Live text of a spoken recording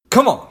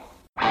Come on.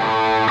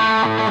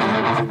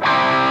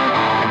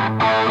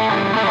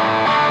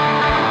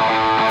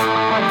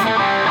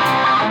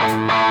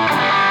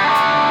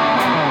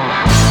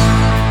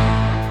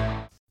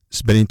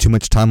 Spending too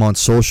much time on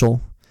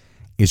social?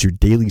 Is your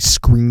daily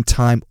screen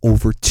time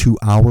over 2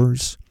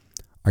 hours?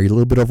 Are you a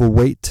little bit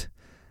overweight?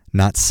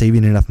 Not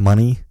saving enough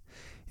money?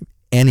 If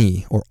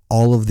any or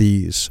all of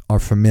these are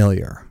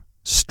familiar,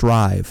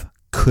 Strive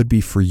could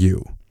be for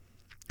you.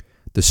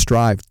 The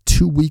Strive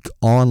 2-week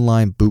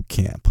online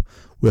bootcamp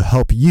will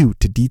help you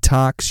to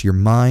detox your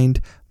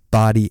mind,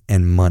 body,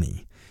 and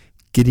money,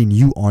 getting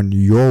you on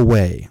your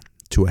way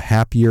to a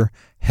happier,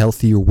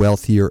 healthier,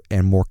 wealthier,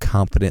 and more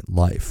confident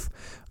life.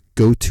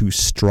 Go to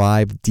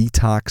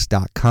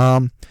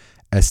strivedetox.com,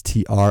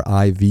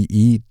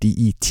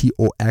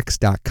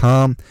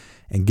 strivedetox.com,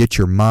 and get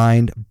your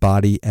mind,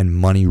 body, and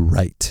money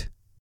right.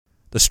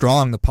 The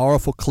strong, the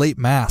powerful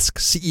Clayton Mask,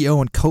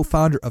 CEO and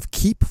co-founder of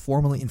Keep,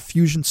 formerly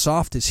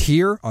Infusionsoft, is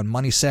here on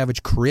Money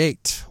Savage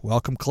Create.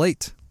 Welcome,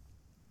 Clayton.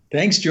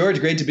 Thanks, George.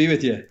 Great to be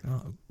with you.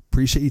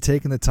 Appreciate you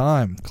taking the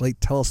time. Clayton,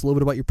 tell us a little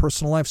bit about your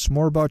personal life, some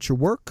more about your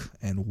work,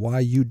 and why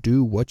you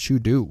do what you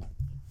do.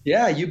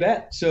 Yeah, you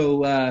bet.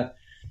 So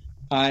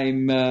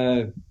I'm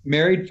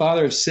married,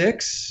 father of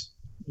 6.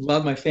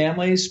 Love my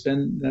family. If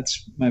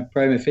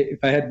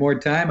I had more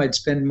time, I'd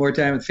spend more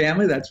time with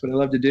family. That's what I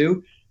love to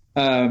do.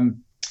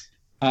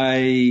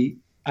 I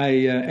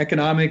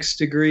economics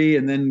degree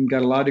and then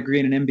got a law degree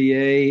and an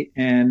MBA,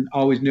 and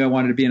always knew I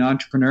wanted to be an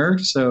entrepreneur.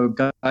 So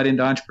got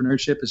into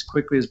entrepreneurship as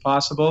quickly as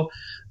possible.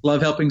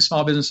 Love helping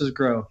small businesses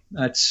grow.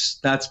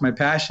 That's my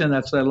passion.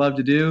 That's what I love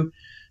to do.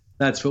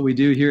 That's what we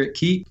do here at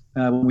Keep.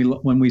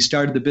 When we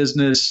started the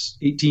business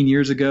 18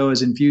 years ago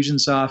as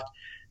Infusionsoft,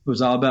 it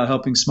was all about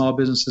helping small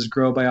businesses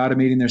grow by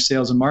automating their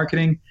sales and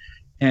marketing.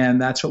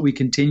 And that's what we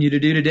continue to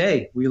do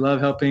today. We love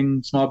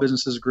helping small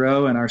businesses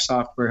grow, and our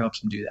software helps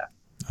them do that.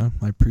 Oh,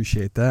 I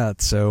appreciate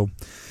that. So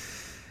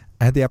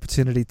I had the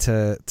opportunity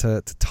to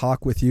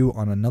talk with you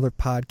on another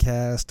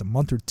podcast a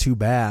month or two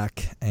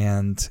back,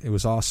 and it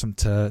was awesome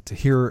to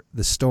hear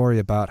the story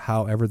about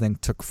how everything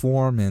took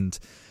form. And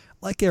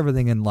like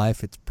everything in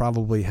life, it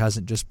probably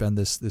hasn't just been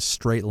this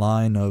straight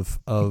line of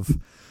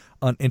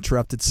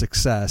uninterrupted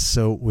success.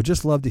 So we'd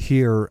just love to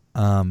hear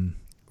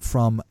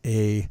from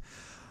a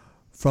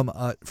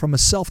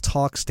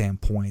self-talk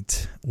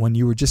standpoint, when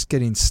you were just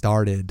getting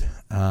started,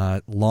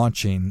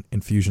 launching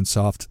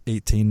Infusionsoft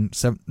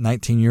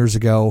 19 years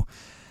ago,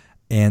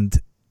 and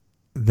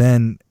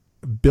then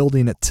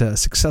building it to a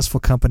successful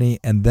company,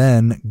 and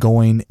then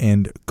going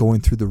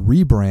through the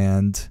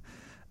rebrand,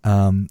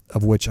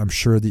 of which I'm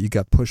sure that you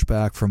got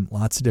pushback from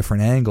lots of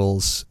different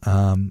angles,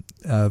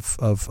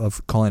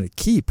 of calling it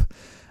Keep.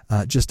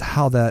 Just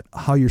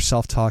how your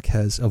self-talk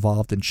has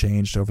evolved and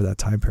changed over that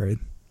time period.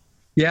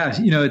 Yeah,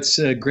 it's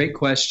a great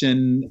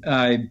question.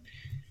 I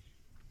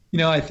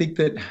think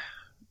that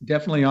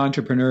definitely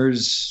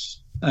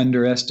entrepreneurs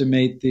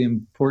underestimate the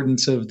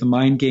importance of the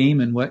mind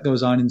game and what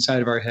goes on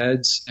inside of our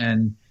heads.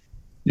 And,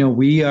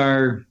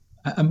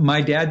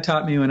 my dad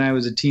taught me when I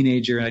was a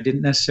teenager, and I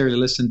didn't necessarily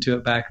listen to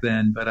it back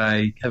then, but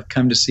I have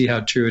come to see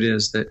how true it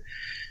is that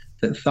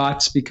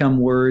thoughts become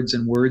words,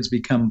 and words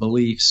become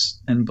beliefs,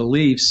 and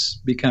beliefs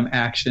become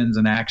actions,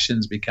 and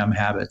actions become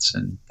habits.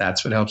 And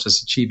that's what helps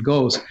us achieve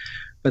goals.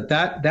 But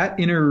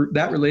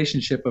that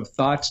relationship of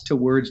thoughts to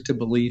words to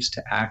beliefs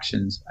to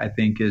actions, I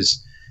think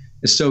is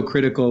so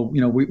critical.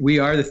 We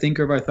are the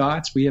thinker of our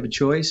thoughts. We have a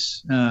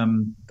choice.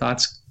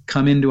 Thoughts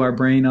come into our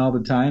brain all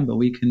the time, but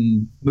we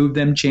can move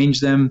them, change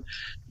them,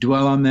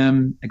 dwell on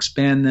them,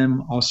 expand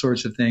them, all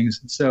sorts of things.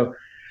 And so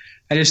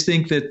I just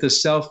think that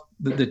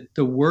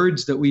the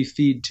words that we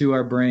feed to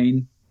our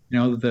brain,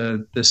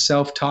 the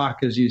self-talk,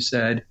 as you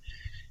said,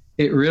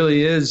 it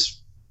really is.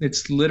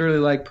 It's literally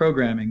like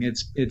programming.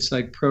 It's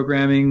like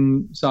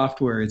programming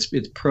software. It's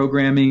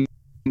programming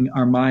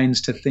our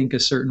minds to think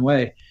a certain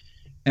way.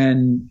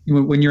 And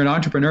when you're an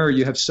entrepreneur,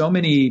 you have so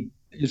much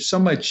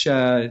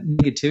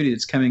negativity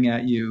that's coming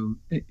at you,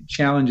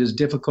 challenges,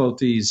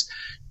 difficulties,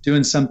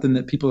 doing something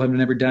that people have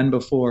never done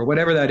before,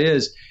 whatever that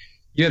is.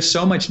 You have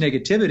so much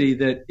negativity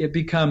that it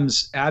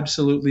becomes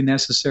absolutely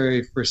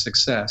necessary for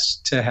success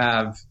to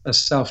have a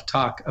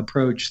self-talk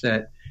approach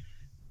that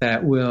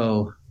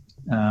will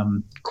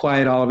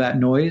quiet all of that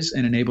noise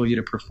and enable you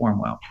to perform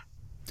well.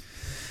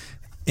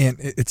 And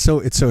it's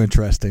so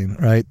interesting,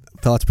 right?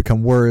 Thoughts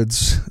become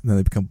words, then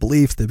they become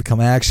beliefs, they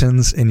become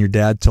actions. And your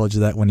dad told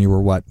you that when you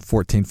were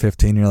 14,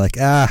 15. You're like,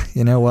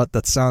 you know what?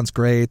 That sounds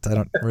great. I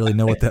don't really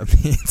know what that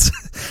means.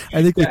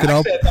 I think we can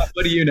all.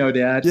 What do you know,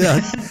 Dad?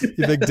 Yeah,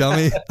 you big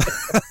dummy.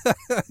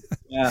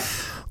 Yeah.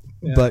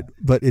 But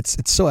it's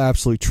so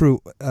absolutely true.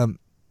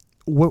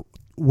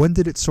 When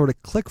did it sort of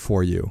click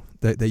for you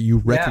that you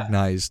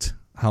recognized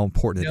how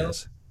important it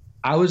is?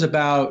 It was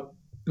about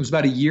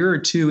a year or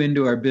two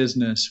into our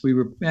business. We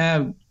were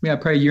probably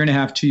a year and a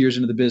half, 2 years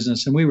into the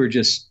business, and we were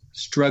just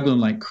struggling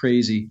like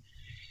crazy.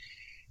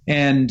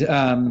 And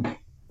the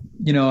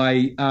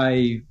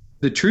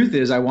truth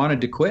is, I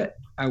wanted to quit.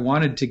 I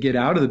wanted to get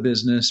out of the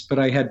business, but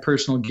I had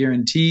personal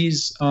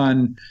guarantees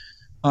on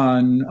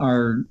on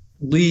our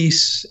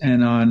lease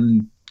and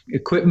on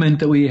equipment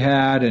that we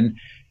had, and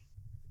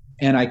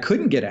I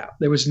couldn't get out.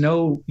 There was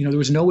no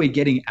way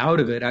getting out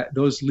of it.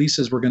 Those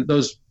leases were going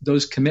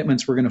those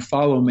commitments were going to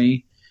follow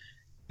me,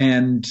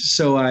 and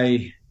so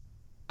I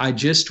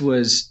just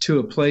was to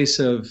a place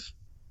of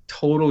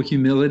total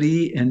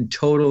humility and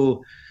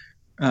total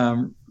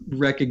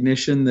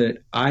recognition that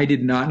I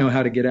did not know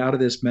how to get out of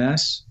this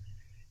mess.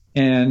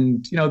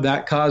 And,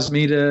 that caused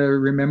me to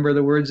remember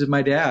the words of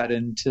my dad.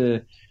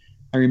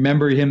 I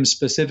remember him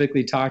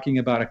specifically talking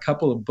about a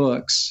couple of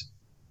books.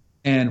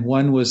 And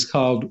one was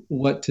called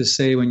What to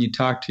Say When You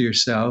Talk to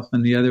Yourself.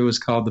 And the other was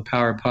called The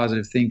Power of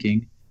Positive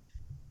Thinking.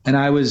 And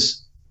I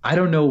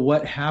don't know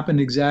what happened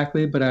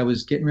exactly, but I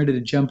was getting ready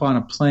to jump on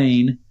a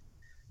plane,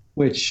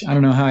 which I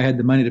don't know how I had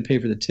the money to pay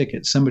for the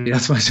ticket. Somebody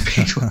else must have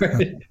paid for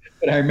it.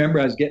 But I remember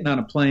I was getting on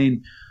a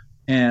plane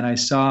and I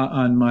saw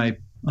on my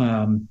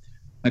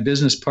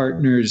business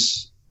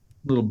partner's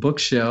little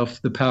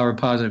bookshelf, The Power of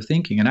Positive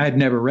Thinking. And I had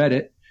never read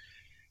it.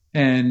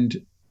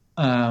 And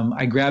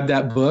I grabbed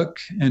that book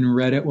and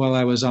read it while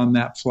I was on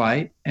that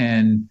flight.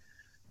 And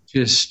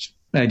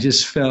I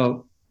just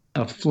felt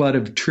a flood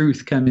of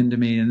truth come into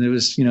me. And there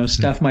was,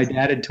 stuff my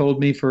dad had told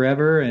me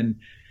forever and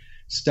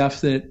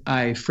stuff that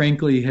I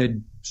frankly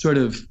had sort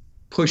of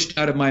pushed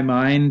out of my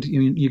mind.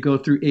 You go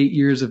through 8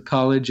 years of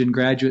college and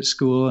graduate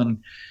school,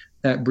 and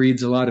that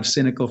breeds a lot of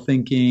cynical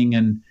thinking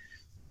and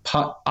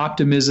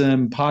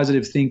optimism.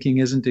 Positive thinking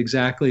isn't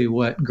exactly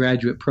what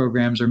graduate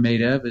programs are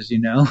made of, as you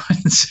know.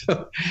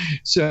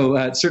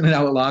 so certainly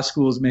not what law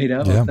school is made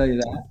of, I'll tell you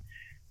that.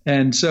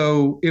 And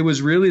so it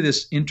was really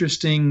this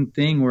interesting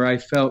thing where I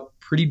felt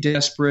pretty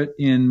desperate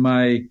in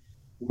my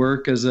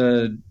work as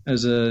a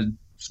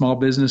small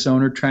business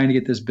owner, trying to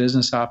get this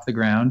business off the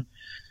ground.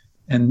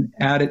 And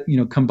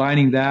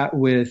combining that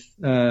with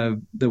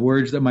the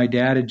words that my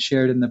dad had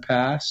shared in the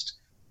past,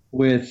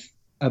 with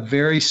a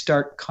very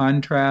stark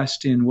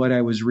contrast in what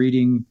I was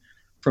reading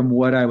from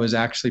what I was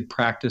actually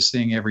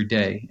practicing every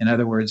day. In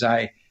other words,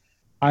 I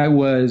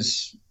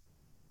was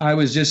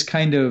just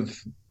kind of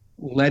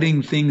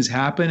letting things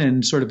happen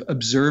and sort of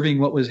observing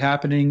what was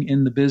happening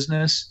in the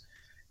business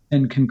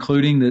and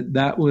concluding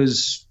that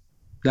was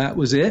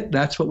it.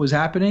 That's what was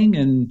happening.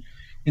 And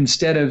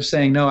instead of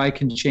saying, no, I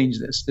can change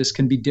this. This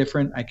can be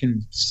different. I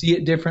can see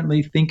it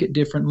differently, think it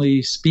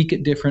differently, speak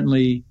it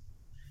differently,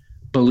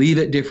 believe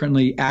it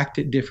differently, act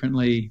it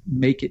differently,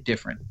 make it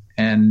different.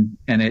 And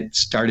it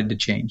started to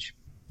change.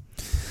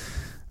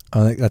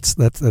 I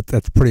think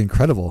that's pretty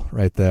incredible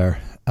right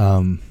there.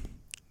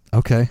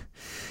 Okay.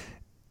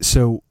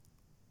 So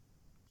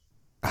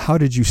how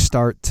did you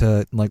start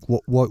to, like,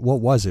 what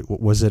was it?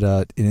 Was it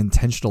an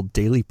intentional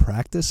daily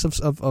practice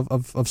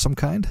of some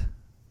kind?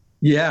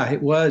 Yeah,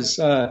 it was.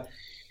 A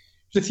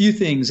few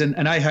things,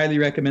 and I highly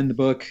recommend the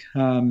book.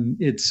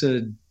 It's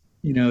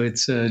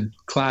a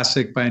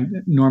classic by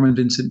Norman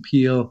Vincent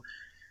Peale.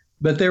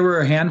 But there were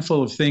a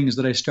handful of things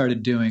that I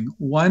started doing.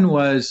 One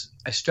was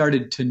I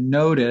started to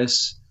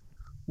notice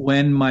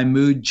when my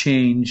mood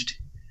changed,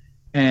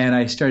 and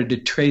I started to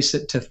trace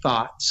it to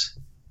thoughts.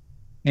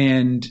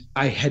 And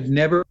I had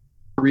never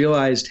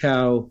realized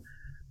how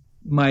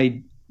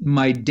my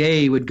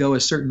day would go a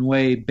certain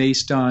way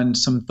based on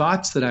some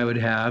thoughts that I would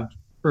have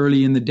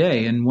early in the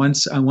day. And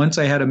once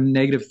I had a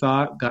negative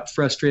thought, got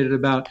frustrated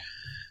about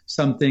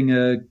something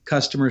a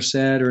customer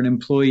said or an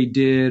employee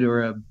did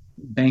or a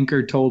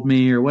banker told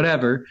me or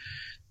whatever,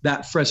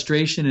 that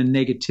frustration and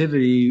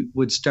negativity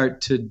would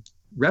start to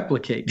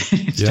replicate,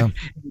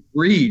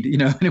 breed,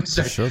 and it would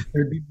start,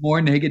 there'd be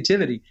more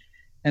negativity.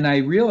 And I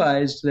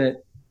realized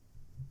that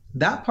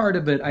part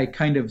of it I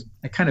kind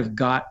of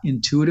got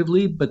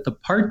intuitively, but the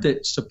part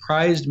that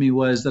surprised me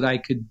was that I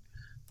could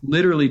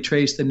literally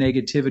trace the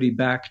negativity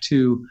back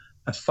to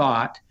a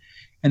thought,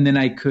 and then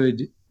I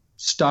could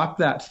stop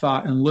that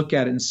thought and look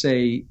at it and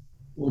say,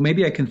 well,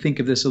 maybe I can think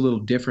of this a little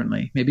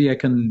differently. Maybe I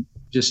can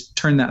just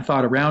turn that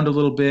thought around a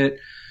little bit.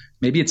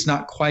 Maybe it's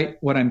not quite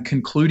what I'm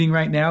concluding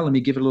right now. Let me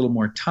give it a little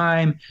more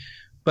time.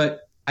 But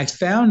I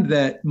found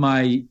that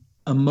my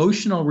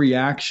emotional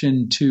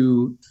reaction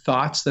to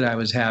thoughts that I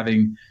was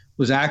having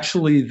was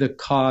actually the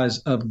cause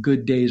of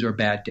good days or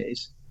bad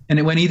days. And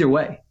it went either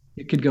way.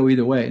 It could go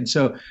either way. And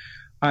so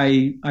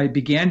I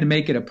began to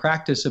make it a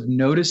practice of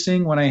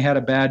noticing when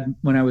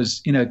I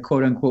was in a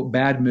quote unquote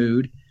bad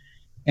mood,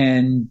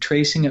 and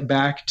tracing it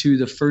back to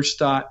the first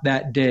thought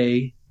that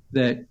day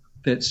that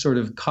sort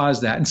of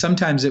caused that. And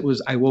sometimes it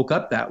was, I woke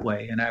up that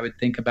way and I would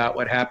think about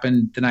what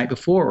happened the night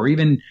before, or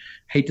even,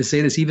 hate to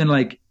say this, even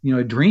like,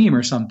 a dream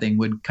or something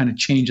would kind of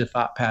change a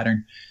thought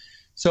pattern.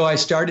 So I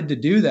started to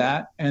do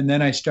that. And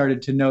then I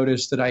started to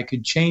notice that I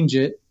could change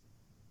it.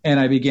 And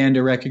I began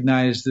to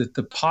recognize that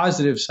the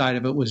positive side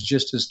of it was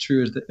just as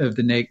true as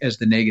the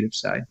negative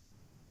side.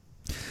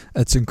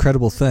 It's an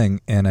incredible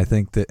thing, and I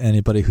think that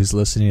anybody who's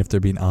listening, if they're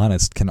being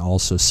honest, can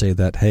also say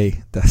that,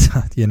 hey, that's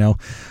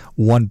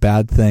one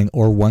bad thing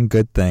or one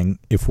good thing,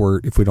 if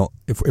we're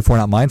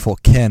not mindful,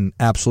 can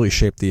absolutely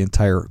shape the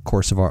entire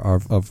course of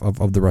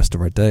the rest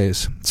of our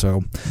days.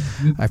 So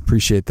I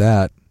appreciate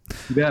that.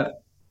 You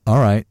bet. All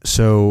right.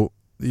 So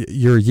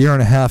you're a year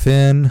and a half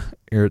in.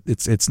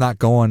 It's not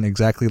going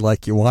exactly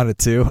like you want it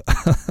to.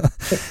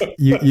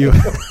 you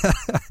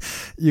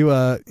you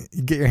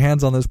get your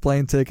hands on this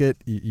plane ticket.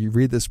 You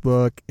read this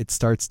book. It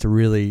starts to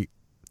really,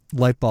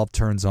 light bulb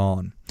turns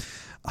on.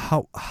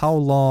 How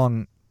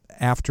long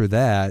after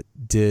that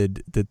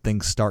did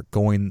things start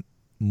going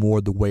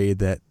more the way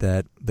that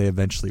they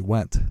eventually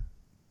went?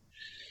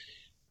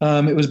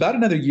 It was about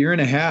another year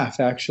and a half,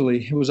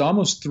 actually. It was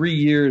almost 3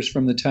 years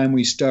from the time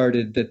we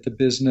started that the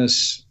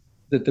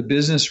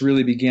business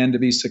really began to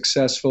be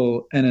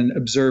successful, and an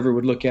observer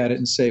would look at it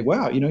and say,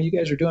 "Wow, you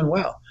guys are doing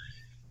well."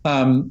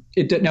 Now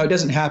it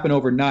doesn't happen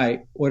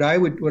overnight. What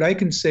I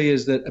can say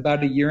is that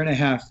about a year and a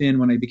half in,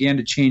 when I began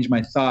to change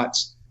my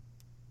thoughts,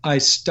 I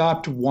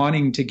stopped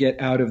wanting to get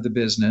out of the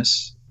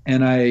business,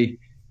 and I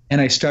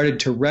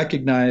started to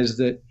recognize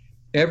that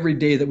every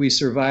day that we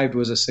survived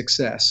was a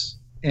success,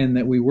 and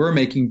that we were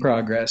making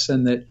progress,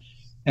 and that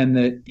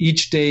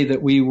each day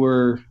that we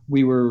were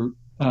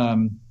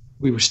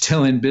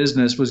still in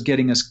business was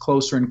getting us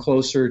closer and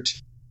closer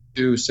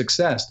to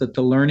success. That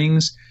the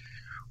learnings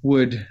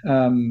would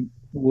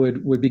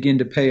begin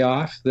to pay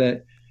off.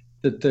 That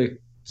the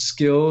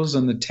skills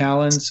and the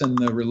talents and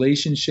the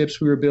relationships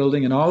we were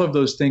building and all of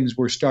those things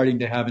were starting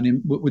to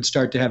would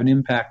start to have an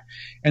impact.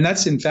 And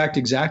that's in fact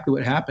exactly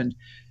what happened.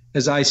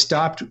 As I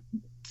stopped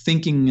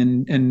thinking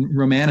and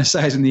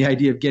romanticizing the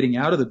idea of getting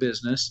out of the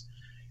business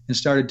and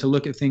started to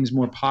look at things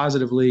more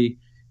positively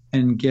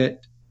and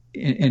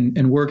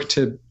work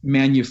to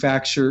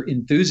manufacture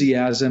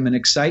enthusiasm and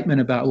excitement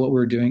about what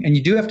we're doing. And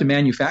you do have to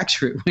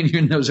manufacture it when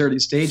you're in those early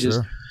stages.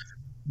 Sure.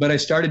 But I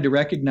started to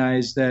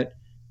recognize that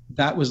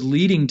was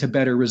leading to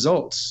better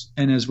results.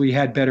 And as we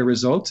had better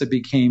results, it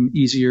became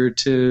easier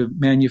to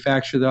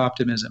manufacture the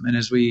optimism. And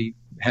as we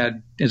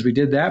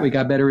did that, we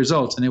got better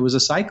results, and it was a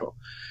cycle.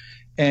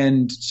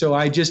 And so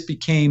I just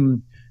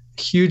became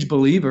a huge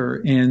believer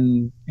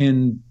in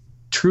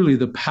truly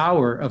the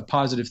power of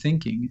positive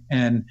thinking.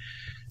 And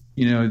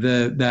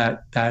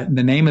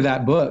the name of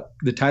that book,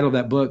 the title of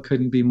that book,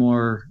 couldn't be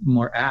more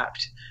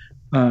apt.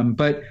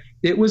 But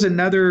it was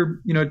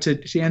another,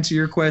 to answer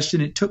your question,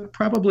 it took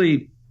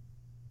probably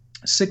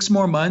 6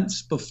 more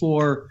months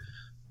before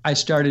I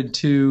started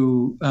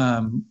to.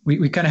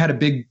 We kind of had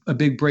a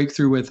big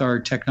breakthrough with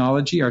our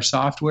technology, our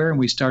software, and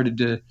we started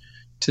to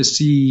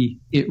see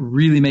it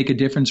really make a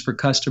difference for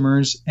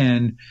customers.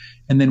 And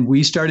then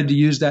we started to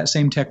use that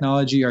same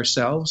technology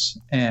ourselves,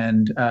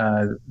 and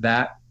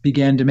that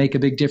began to make a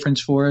big difference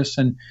for us.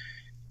 And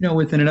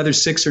within another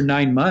 6 or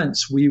 9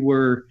 months,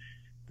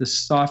 the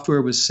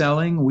software was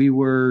selling. We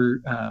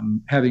were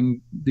having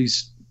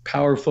these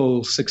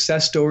powerful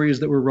success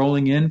stories that were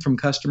rolling in from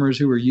customers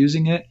who were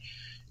using it,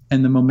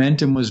 and the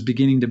momentum was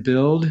beginning to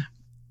build,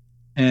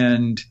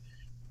 and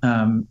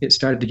it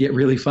started to get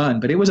really fun.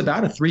 But it was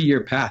about a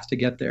 3-year path to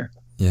get there.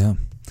 Yeah.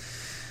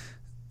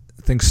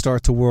 Things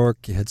start to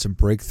work. You had some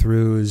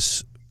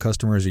breakthroughs.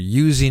 Customers are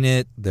using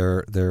it.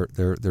 They're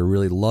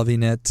really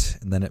loving it.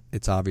 And then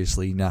it's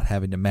obviously not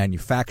having to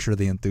manufacture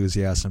the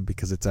enthusiasm,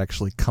 because it's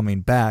actually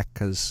coming back,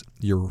 because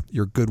your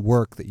good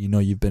work that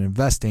you've been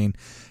investing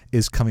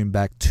is coming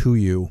back to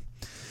you.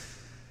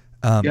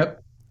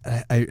 Yep.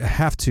 I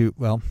have to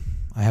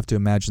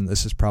imagine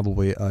this is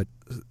probably a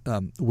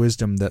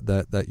wisdom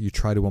that you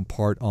try to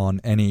impart on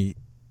any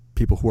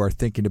people who are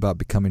thinking about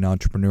becoming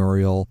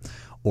entrepreneurial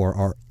or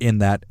are in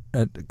that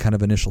kind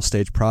of initial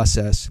stage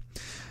process.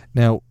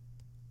 Now,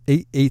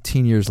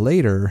 18 years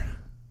later,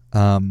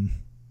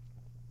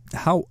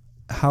 how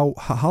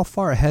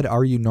far ahead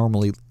are you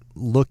normally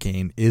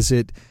looking? Is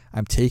it,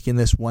 I'm taking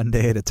this one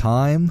day at a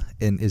time,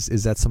 and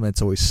is that something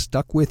that's always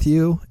stuck with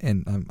you,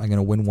 and I'm going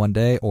to win one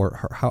day,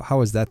 or how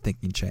has that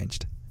thinking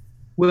changed?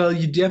 Well,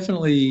 you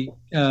definitely,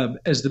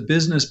 as the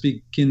business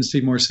begins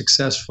to be more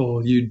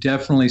successful, you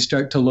definitely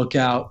start to look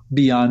out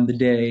beyond the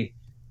day,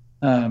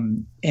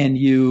 and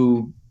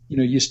you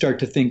start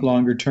to think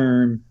longer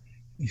term.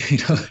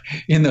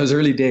 In those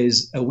early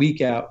days, a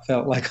week out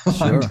felt like a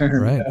long term.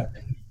 Sure, right.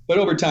 But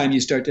over time, you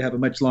start to have a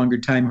much longer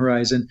time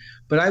horizon.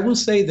 But I will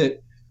say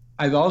that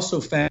I've also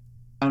found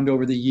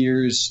over the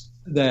years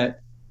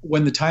that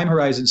when the time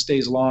horizon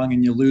stays long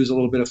and you lose a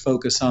little bit of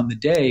focus on the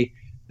day,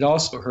 it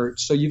also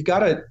hurts. So you've got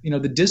to,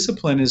 the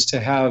discipline is to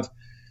have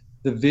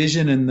the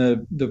vision and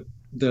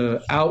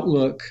the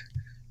outlook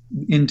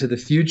into the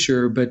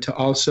future, but to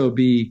also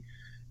be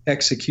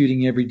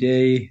executing every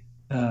day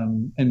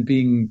and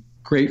being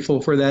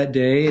grateful for that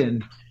day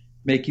and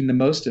making the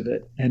most of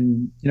it.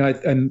 And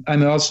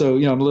I'm also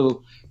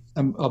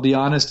I'll be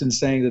honest in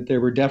saying that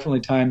there were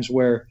definitely times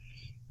where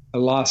I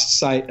lost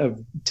sight of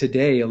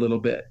today a little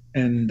bit,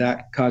 and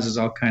that causes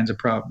all kinds of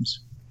problems.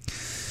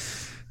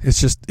 It's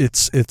just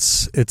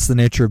it's the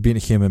nature of being a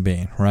human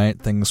being, right?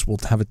 Things will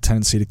have a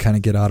tendency to kind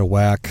of get out of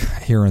whack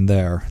here and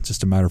there. It's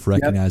just a matter of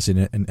recognizing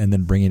it and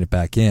then bringing it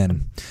back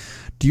in.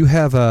 Do you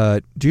have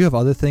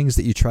other things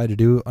that you try to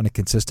do on a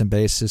consistent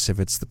basis, if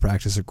it's the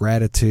practice of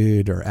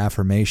gratitude or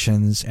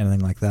affirmations, anything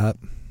like that?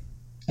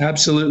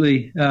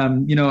 Absolutely.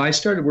 I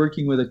started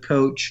working with a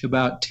coach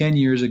about 10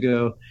 years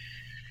ago,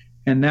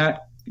 And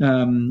that,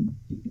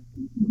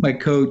 my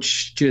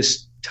coach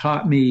just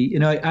taught me,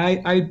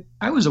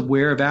 I was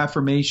aware of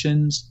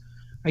affirmations.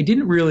 I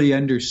didn't really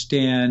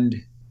understand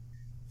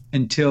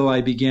until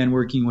I began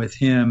working with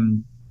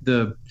him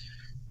the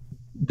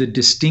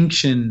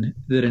distinction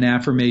that an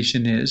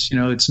affirmation is.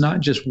 It's not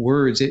just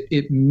words.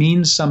 It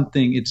means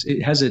something.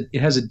 It has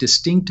a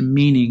distinct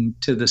meaning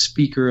to the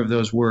speaker of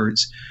those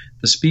words.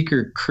 The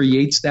speaker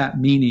creates that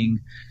meaning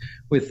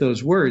with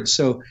those words.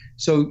 So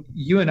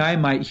you and I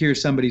might hear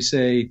somebody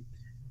say,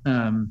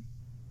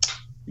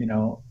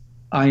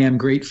 I am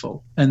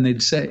grateful, and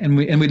they'd say, and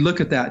we'd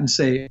look at that and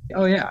say,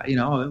 oh yeah,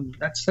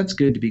 that's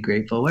good to be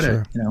grateful.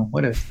 Sure.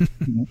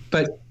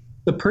 But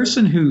the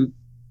person who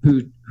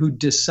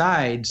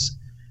decides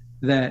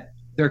that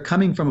they're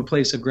coming from a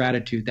place of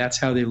gratitude, that's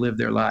how they live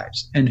their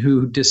lives, and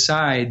who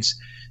decides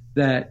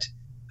that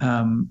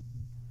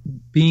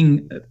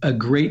being a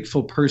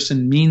grateful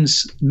person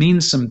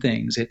means some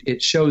things.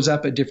 It shows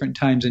up at different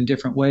times in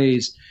different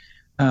ways.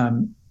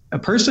 A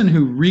person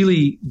who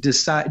really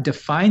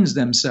defines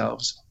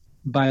themselves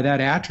by that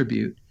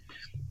attribute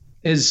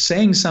is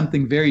saying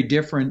something very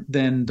different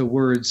than the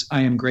words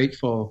 "I am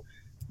grateful"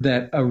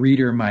 that a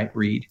reader might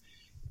read.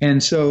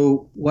 And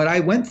so what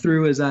I went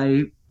through as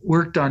I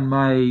worked on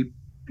my,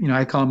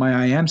 I call them my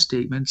I am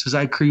statements, as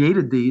I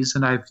created these,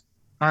 and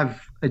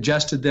I've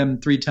adjusted them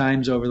 3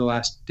 times over the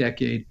last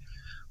decade,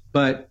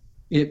 but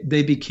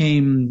they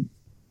became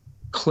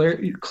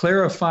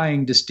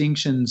clarifying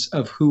distinctions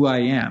of who I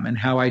am and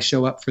how I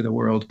show up for the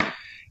world.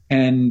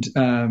 And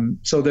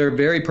so they're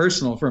very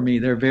personal for me.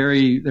 They're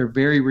very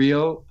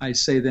real. I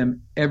say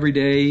them every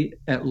day,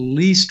 at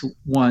least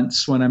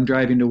once when I'm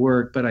driving to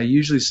work, but I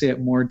usually say it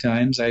more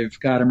times. I've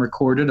got them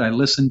recorded. I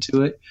listen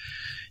to it.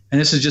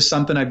 And this is just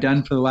something I've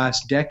done for the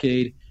last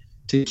decade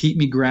to keep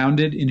me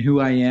grounded in who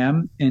I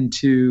am, and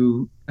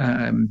to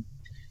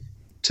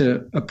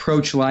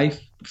approach life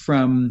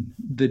from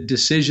the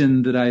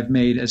decision that I've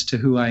made as to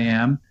who I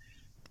am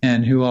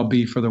and who I'll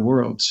be for the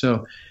world.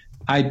 So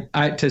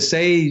I to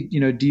say,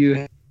 do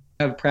you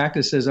have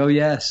practices? Oh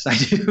yes, I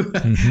do.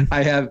 Mm-hmm.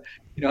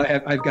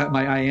 I've got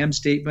my I am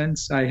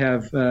statements. I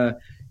have,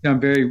 I'm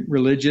very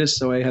religious,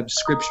 so I have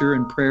scripture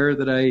and prayer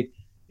that I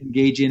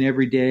engage in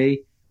every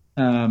day.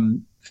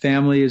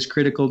 Family is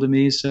critical to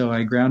me, so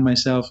I ground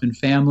myself in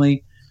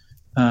family.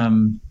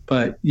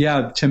 But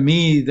yeah, to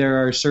me,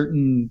 there are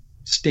certain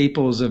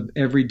staples of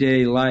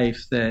everyday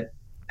life that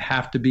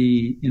have to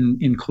be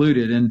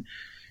included. And,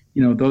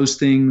 those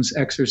things,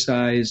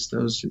 exercise,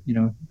 those,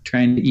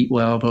 trying to eat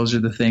well, those are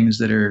the things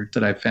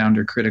that I've found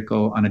are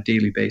critical on a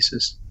daily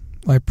basis.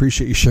 I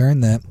appreciate you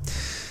sharing that.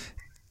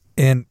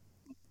 And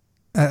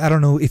I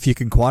don't know if you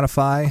can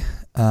quantify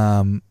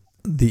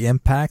the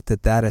impact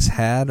that has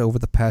had over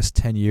the past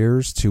 10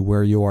 years to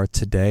where you are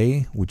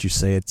today. Would you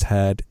say it's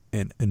had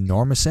an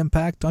enormous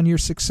impact on your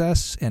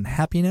success and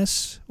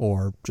happiness,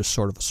 or just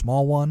sort of a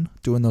small one,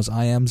 doing those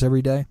I ams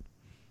every day?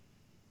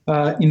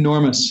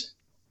 Enormous.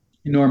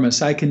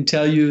 I can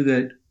tell you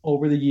that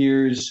over the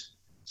years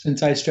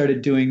since I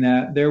started doing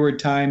that, there were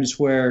times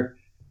where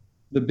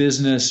the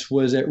business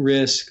was at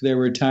risk. There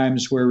were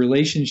times where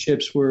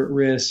relationships were at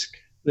risk.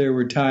 There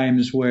were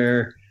times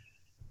where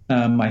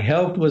my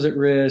health was at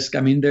risk.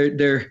 I mean,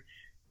 there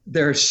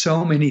are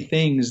so many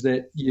things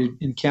that you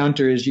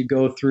encounter as you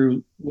go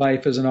through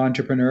life as an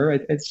entrepreneur.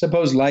 I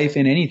suppose life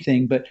in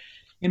anything, but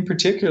in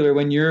particular,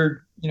 when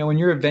you're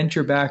a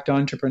venture-backed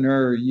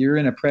entrepreneur, you're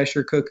in a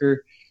pressure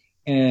cooker,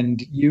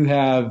 and you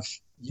have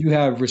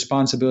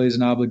responsibilities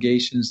and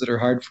obligations that are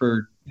hard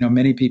for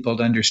many people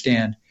to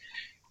understand.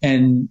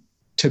 And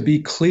to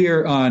be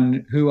clear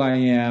on who I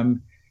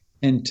am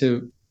and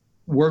to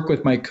work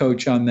with my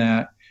coach on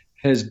that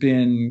it's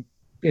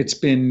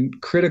been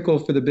critical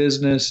for the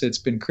business. It's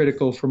been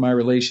critical for my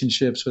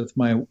relationships with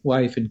my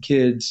wife and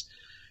kids.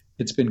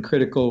 It's been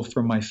critical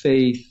for my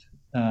faith.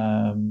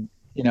 I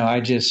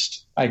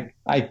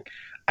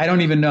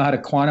don't even know how to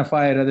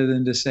quantify it other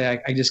than to say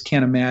I just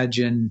can't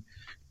imagine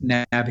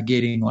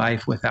navigating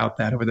life without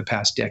that over the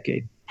past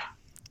decade.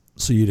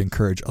 So you'd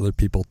encourage other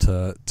people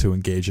to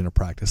engage in a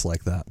practice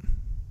like that?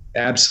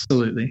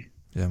 Absolutely.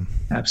 Yeah.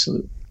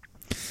 Absolutely.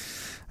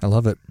 I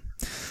love it.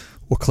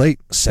 Well, Clay,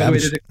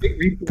 Savage. By the way, there's a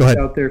great Go ahead.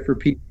 out there for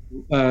people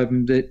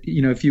that,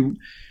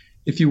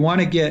 if you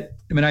want to get,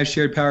 I've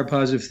shared Power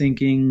Positive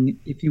Thinking.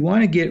 If you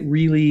want to get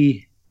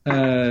really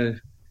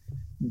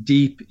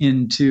deep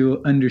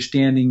into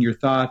understanding your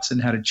thoughts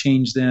and how to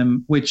change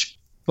them, which,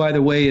 by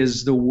the way,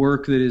 is the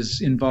work that is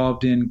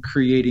involved in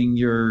creating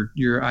your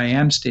I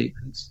am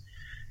statements.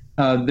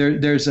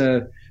 There's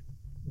a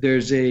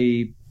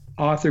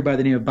author by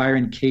the name of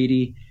Byron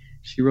Katie.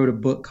 She wrote a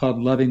book called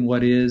Loving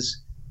What Is.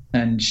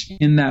 And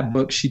in that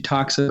book, she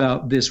talks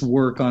about this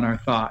work on our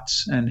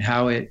thoughts and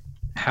how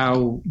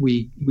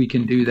we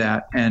can do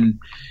that. And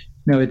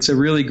it's a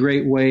really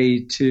great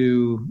way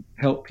to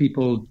help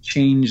people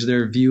change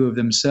their view of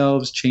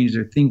themselves, change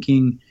their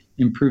thinking,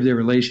 improve their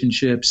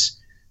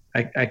relationships.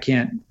 I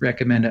can't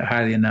recommend it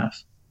highly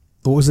enough.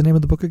 What was the name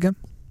of the book again?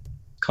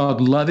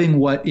 Called Loving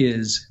What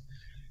Is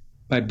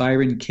by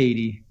Byron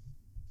Katie.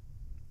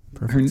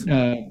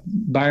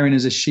 Byron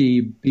is a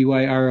she,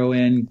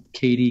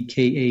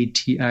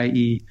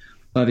 BYRONKDKATIE,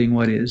 loving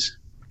what is.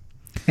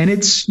 And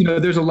it's,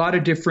 there's a lot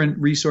of different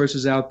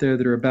resources out there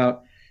that are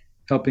about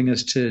helping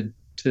us to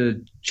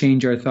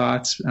change our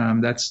thoughts.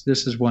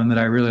 This is one that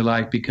I really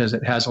like because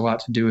it has a lot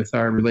to do with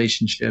our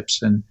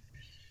relationships and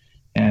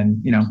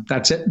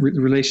that's it.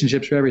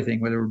 Relationships for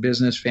everything, whether we're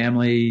business,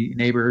 family,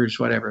 neighbors,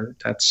 whatever.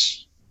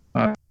 That's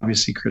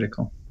obviously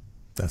critical.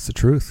 That's the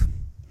truth.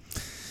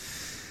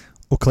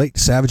 Well, Clayton,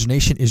 Savage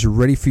Nation is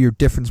ready for your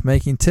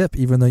difference-making tip,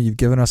 even though you've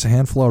given us a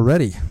handful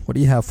already. What do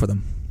you have for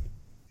them?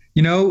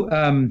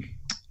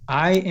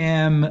 I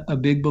am a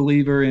big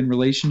believer in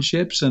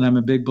relationships, and I'm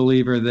a big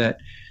believer that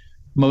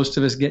most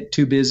of us get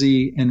too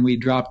busy and we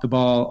drop the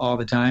ball all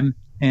the time.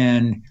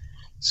 And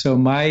so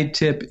my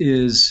tip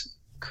is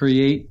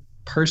create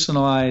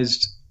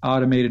personalized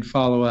automated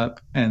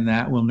follow-up, and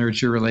that will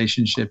nurture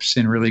relationships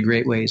in really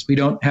great ways. We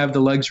don't have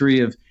the luxury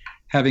of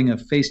having a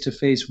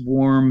face-to-face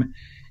warm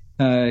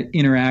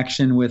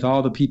interaction with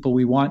all the people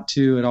we want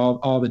to at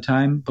all the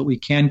time, but we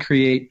can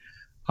create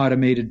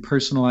automated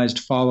personalized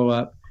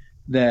follow-up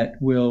that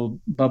will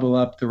bubble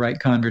up the right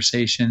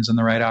conversations and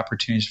the right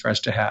opportunities for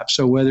us to have.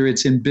 So whether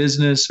it's in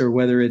business or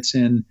whether it's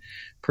in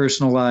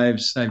personal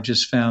lives, I've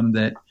just found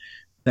that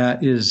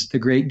is the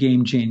great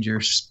game changer,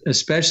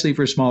 especially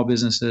for small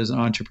businesses and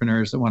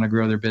entrepreneurs that want to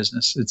grow their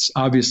business. It's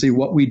obviously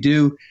what we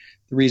do.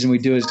 The reason we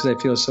do it is because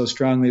I feel so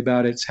strongly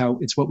about it.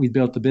 It's what we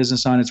built the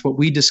business on. It's what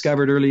we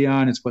discovered early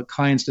on. It's what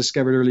clients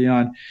discovered early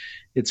on.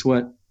 It's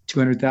what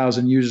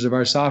 200,000 users of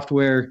our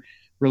software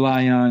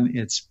rely on.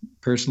 It's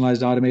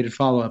personalized automated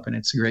follow-up, and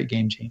it's a great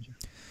game changer.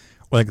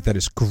 Well, I think that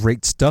is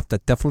great stuff.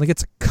 That definitely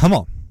gets come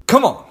on.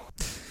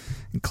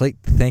 And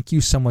Clayton, thank you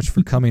so much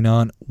for coming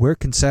on. Where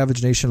can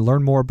Savage Nation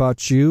learn more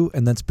about you,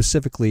 and then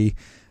specifically,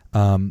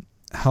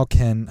 how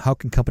can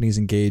companies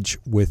engage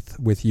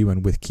with you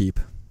and with Keep?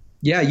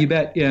 Yeah, you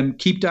bet.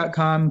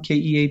 Keep.com,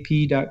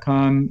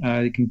 KEAP.com.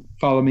 You can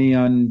follow me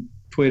on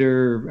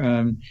Twitter,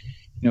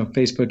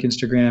 Facebook,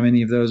 Instagram,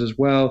 any of those as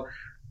well.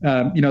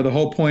 The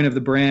whole point of the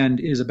brand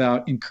is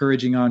about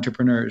encouraging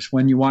entrepreneurs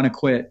when you want to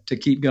quit to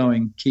keep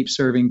going, keep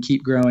serving,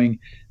 keep growing.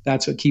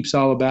 That's what Keep's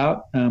all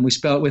about. We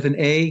spell it with an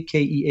A,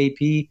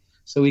 KEAP,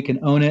 so we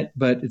can own it,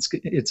 but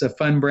it's a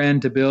fun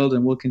brand to build,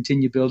 and we'll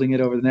continue building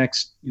it over the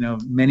next,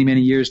 many,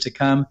 many years to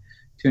come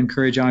to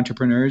encourage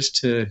entrepreneurs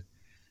to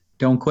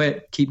don't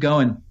quit, keep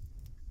going.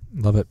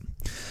 Love it.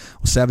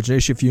 Well, Savage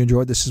Nation, if you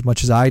enjoyed this as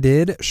much as I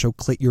did, show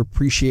Clayton your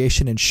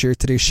appreciation and share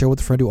today's show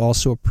with a friend who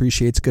also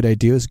appreciates good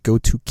ideas. Go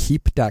to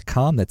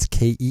keep.com. That's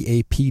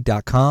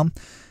KEAP.com.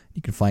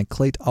 You can find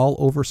Clayton all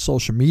over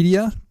social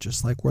media,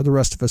 just like where the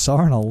rest of us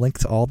are, and I'll link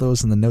to all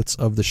those in the notes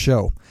of the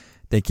show.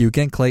 Thank you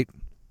again,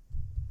 Clayton.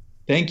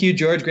 Thank you,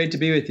 George. Great to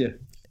be with you.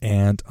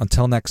 And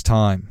until next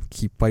time,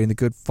 keep fighting the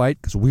good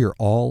fight because we are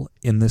all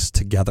in this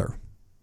together.